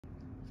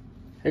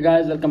Hey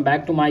guys, welcome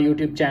back to my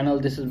YouTube channel.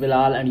 This is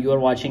Bilal and you are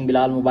watching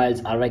Bilal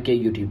Mobiles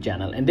RYK YouTube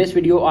channel. In this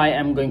video, I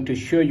am going to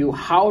show you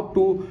how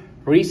to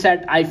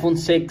reset iPhone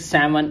 6,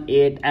 7,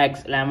 8,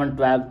 X, 11,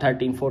 12,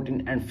 13,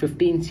 14 and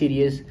 15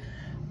 series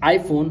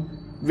iPhone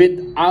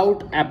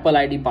without Apple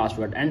ID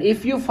password. And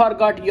if you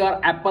forgot your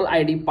Apple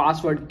ID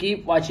password,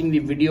 keep watching the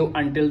video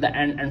until the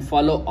end and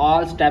follow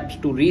all steps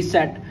to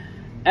reset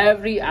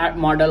every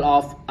model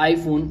of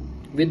iPhone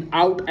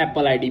without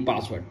Apple ID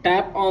password.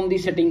 Tap on the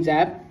settings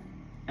app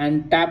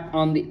and tap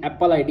on the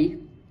Apple ID.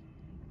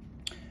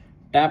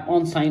 Tap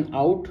on sign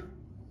out.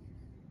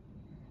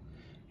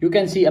 You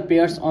can see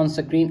appears on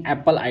screen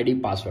Apple ID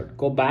password.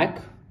 Go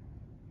back.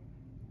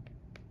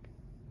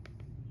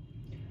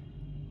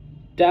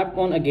 Tap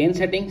on again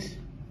settings.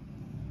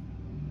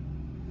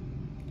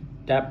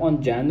 Tap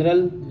on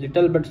general,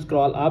 little bit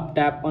scroll up,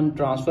 tap on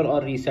transfer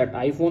or reset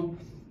iPhone.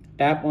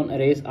 Tap on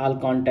erase all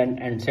content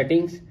and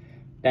settings.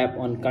 Tap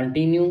on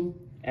continue.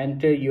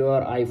 Enter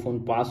your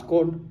iPhone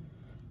passcode.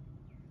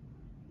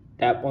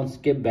 Tap on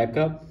skip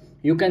backup.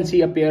 You can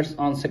see appears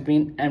on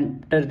screen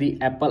enter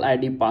the Apple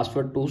ID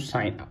password to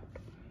sign out.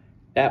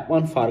 Tap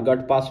on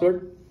forgot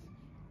password.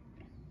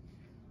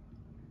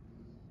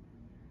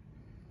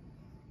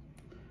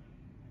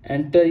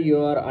 Enter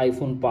your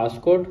iPhone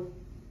passcode.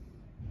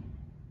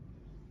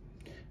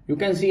 You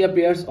can see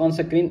appears on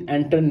screen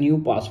enter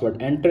new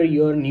password. Enter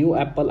your new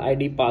Apple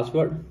ID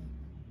password.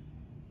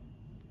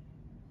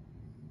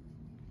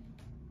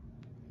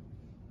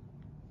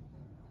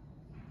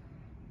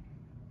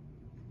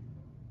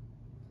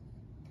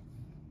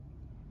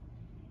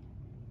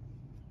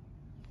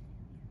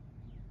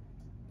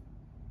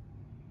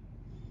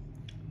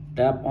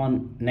 Tap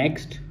on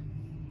next.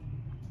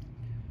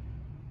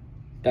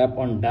 Tap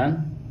on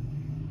done.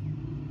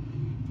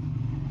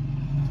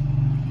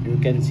 You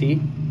can see.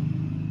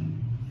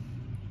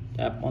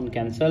 Tap on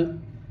cancel.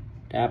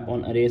 Tap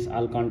on erase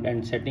all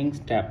content settings.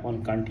 Tap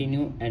on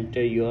continue.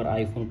 Enter your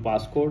iPhone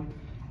passcode.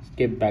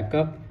 Skip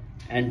backup.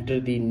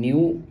 Enter the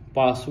new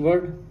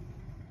password.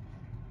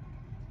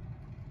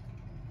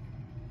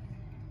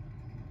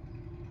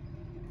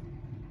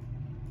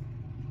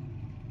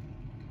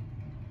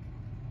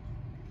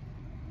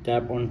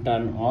 Tap on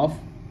turn off.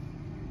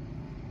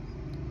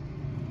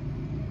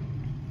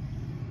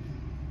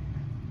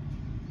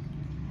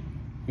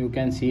 You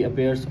can see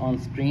appears on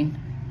screen.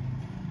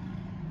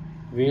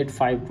 Wait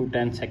 5 to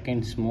 10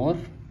 seconds more.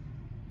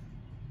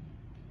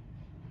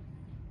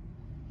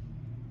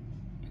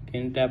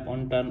 Again tap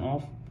on turn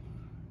off.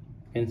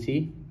 You can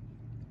see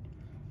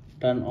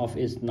turn off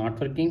is not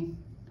working.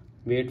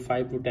 Wait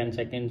 5 to 10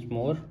 seconds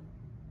more.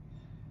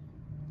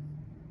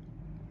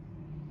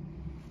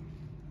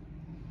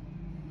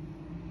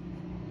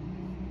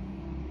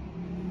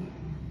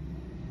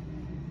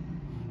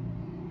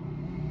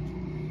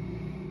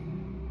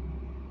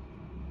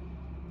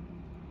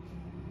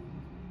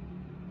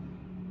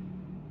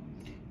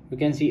 You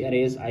can see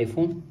erase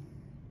iPhone.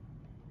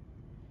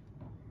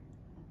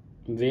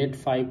 Wait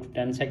 5 to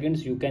 10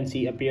 seconds. You can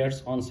see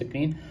appears on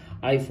screen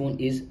iPhone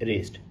is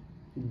erased.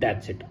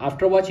 That's it.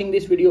 After watching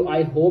this video,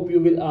 I hope you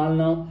will all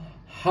know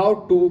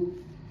how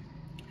to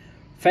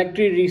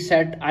factory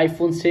reset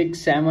iPhone 6,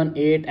 7,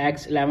 8,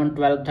 X, 11,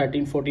 12,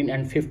 13, 14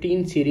 and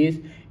 15 series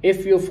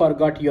if you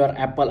forgot your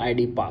Apple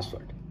ID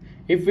password.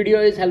 If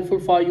video is helpful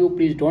for you,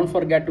 please don't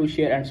forget to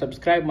share and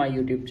subscribe my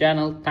YouTube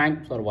channel.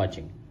 Thanks for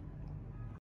watching.